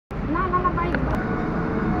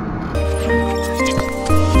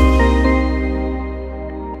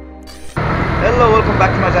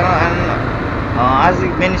आज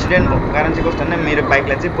main incident भएको कारण चाहिँ कस्तो भने मेरो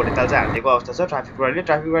बाइकलाई चाहिँ भोटेताल चाहिँ हालिदिएको अवस्था छ ट्राफिक गार्डले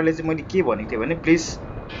चाहिँ मैले के भनेको थिएँ भने प्लिज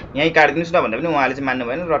यहीँ काटिदिनुहोस् न भन्दा पनि उहाँले चाहिँ मान्नु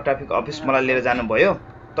भएन र ट्राफिक अफिस मलाई लिएर जानुभयो।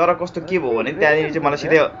 तर कस्तो के भयो भने त्यहाँनिर चाहिँ मलाई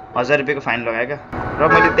सिधै 1000 रुपियाँको फाइन लगायो क्या। र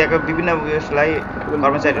मैले त्यहाँको विभिन्न उयसलाई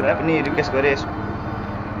कर्मचारीहरूलाई पनि रिक्वेस्ट गरेँ।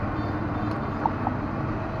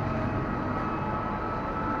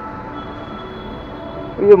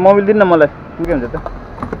 यो मोबाइल दिनु न मलाई, के हुन्छ त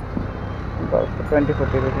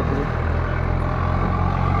 2040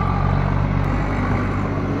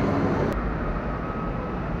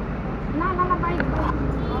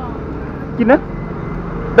 किन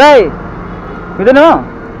दाइ हुँदैन हो?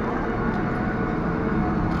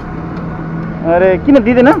 अरे किन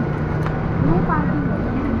दिँदैन?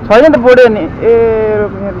 छैन त बोर्डे नि। ए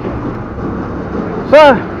सर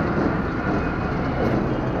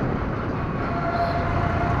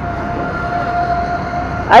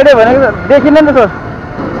आइडिया भनेको देखिन नि त सर।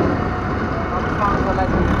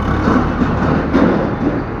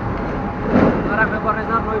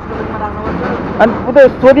 अनि उता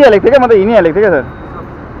सोधिहालेको थिएँ क्या, म त हिँडिहालेको थिएँ क्या सर।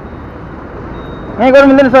 यहीँ गर्नु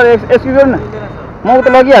मिल्दैन सर, एक्सक्युज गर्नु न, म उता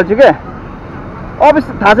लगिहाल्छु क्या। अफिस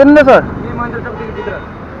थाहा छैन नि त सर।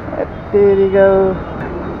 तेरिका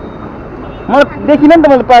मलाई देखिन नि त,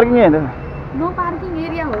 मैले पार्किङ हेर्दा नो पार्किङ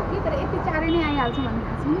एरिया हो कि तर यति चाँडै नै आइहाल्छ भन्ने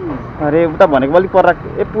थाहा छैन। अरे उता भनेको अलिक पर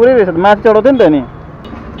ए पुरै रहेछ, माथि चढाउँथ्यो नि त नि।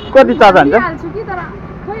 कति चार्ज हान्छ? हाल्छु कि तर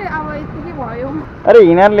खोइ अब यतिकै भयो। अरे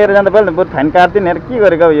हिँडेर लिएर जाँदा पहिले बरु फाइन काट्दिन यार, के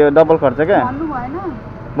गरेको यो डबल खर्च क्या। भन्नु भएन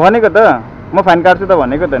भनेको त म फाइन काट्छु त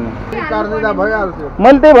भनेको त नि। काट्दा भइहाल्छ।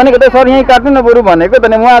 मैले त्यही भनेको त सर यहीँ काट्नु न बरु भनेको त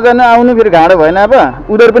नि। म आज नै आउनु फेरि घाँडो भएन, अब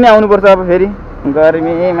उनीहरू पनि आउनुपर्छ अब फेरि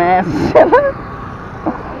गर्मीमा।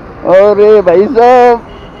 अरे भाइ सब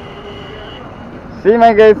सीमा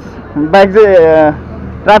गाइस बाइक चाहिँ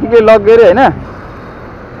ट्राफिकले लक गऱ्यो होइन।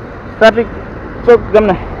 ट्राफिक चोक जाऊँ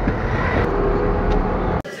न।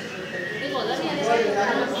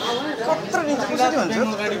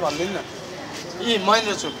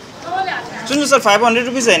 सुन्नु सर 500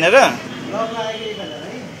 रुपिस होइन र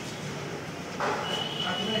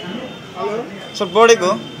सर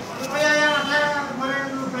बढेको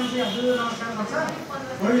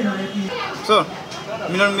सर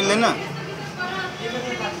मिलाउनु मिल्दैन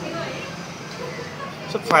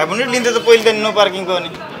सर 500 लिन्थ्यो त पहिले त नो पार्किङको। अनि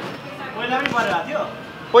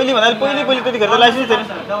पहिले भन्दा पहिले त्यतिखेर त लाइसेन्स थिएन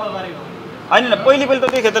होइन न, पहिले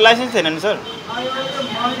त्यतिखेर त लाइसेन्स थिएन नि सर।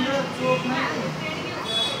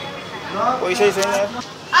 पैसै छैन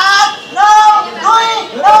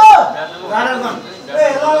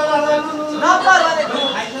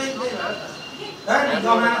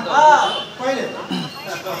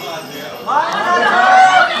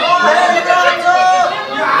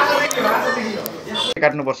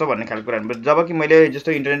काट्नुपर्छ भन्ने खालको कुरा। जबकि मैले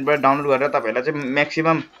जस्तो इन्टरनेटबाट डाउनलोड गरेर तपाईँहरूलाई चाहिँ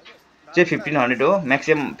म्याक्सिमम चाहिँ 1500 हो,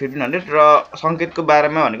 म्याक्सिमम 1500 र सङ्केतको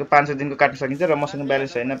बारेमा भनेको 500 दिनको काट्न सकिन्छ र मसँग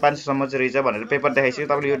ब्यालेन्स छैन 500 सम्म चाहिँ रहेछ भनेर पेपर देखाइसक्यो।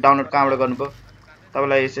 तपाईँले यो डाउनलोड कहाँबाट गर्नुभयो?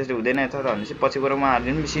 तपाईँलाई यसरी हुँदैन यता र भनेपछि पछि गएर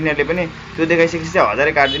उहाँहरूले सिनियरले पनि त्यो देखाइसकेपछि चाहिँ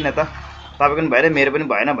 1000 काट्दिनँ त तपाईँको पनि भएर मेरो पनि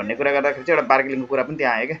भएन भन्ने कुरा गर्दाखेरि चाहिँ एउटा बार्गेनिङको कुरा पनि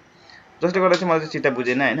त्यहाँ आयो क्या। जसले गर्दा चाहिँ मलाई चाहिँ चित्त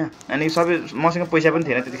बुझेन होइन। अनि सबै मसँग पैसा पनि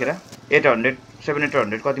थिएन त्यतिखेर 800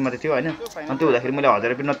 700 कति मात्रै थियो होइन। अनि त्यो हुँदाखेरि मैले 1000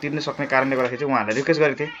 रुपियाँ नतिर्न सक्ने कारणले गर्दाखेरि चाहिँ उहाँहरूलाई रिक्वेस्ट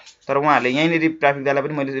गरेको थिएँ। तर उहाँहरूले यहीँनिर ट्राफिक दाइलाई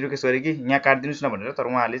पनि मैले रिक्वेस्ट गरेँ कि यहाँ काटिदिनुहोस् न भनेर। तर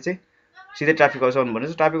उहाँहरूले चाहिँ सिधै ट्राफिक हाउस आउनु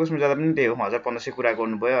भन्नुहोस्। ट्राफिक हाउसमा जाँदा पनि त्यही हो 1500 कुरा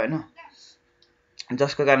गर्नुभयो होइन।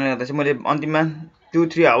 जसको कारणले गर्दा चाहिँ मैले अन्तिममा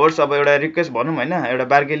 2-3 आवर्स अब एउटा रिक्वेस्ट भनौँ होइन, एउटा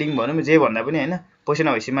बार्गेनिङ भनौँ, जे भन्दा पनि होइन। पैसा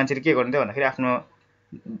नभएपछि मान्छेले के गर्नु थियो भन्दाखेरि आफ्नो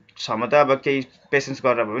क्षमता अब केही पेसेन्स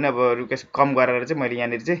गरेर भयो भने अब रिक्वेस्ट कम गरेर चाहिँ मैले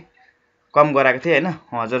यहाँनिर चाहिँ कम गराएको थिएँ होइन।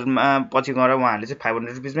 1000मा पछि गएर उहाँहरूले चाहिँ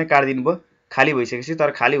 500 रुपिसमै काटिदिनु भयो खाली भइसकेपछि।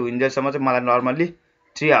 तर खाली हुन्जेलसम्म चाहिँ मलाई नर्मल्ली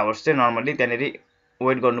 3 आवर्स चाहिँ नर्मल्ली त्यहाँनिर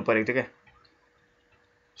वेट गर्नु परेको थियो क्या।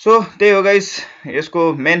 सो त्यही हो गाइस,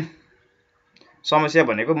 यसको मेन समस्या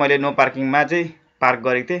भनेको मैले नो पार्किङमा चाहिँ पार्क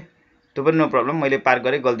गरेको थिएँ। त्यो पनि नो प्रब्लम, मैले पार्क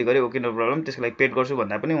गरेँ, गल्ती गरेँ, ओके नो प्रब्लम। त्यसको लागि पेड गर्छु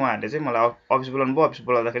भन्दा पनि उहाँहरूले चाहिँ मलाई अफिस बोलाउनु भयो। अफिस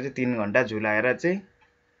बोलाउँदाखेरि चाहिँ 3 घन्टा झुलाएर चाहिँ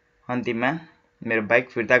अन्तिममा मेरो बाइक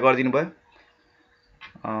फिर्ता गरिदिनु भयो।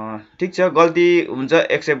 ठिक छ, गल्ती हुन्छ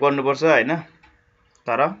एक्सेप्ट गर्नुपर्छ होइन।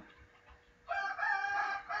 तर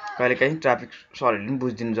कहिलेकाहीँ ट्राफिक सरहरूले पनि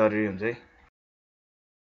बुझिदिनु जरुरी हुन्छ है।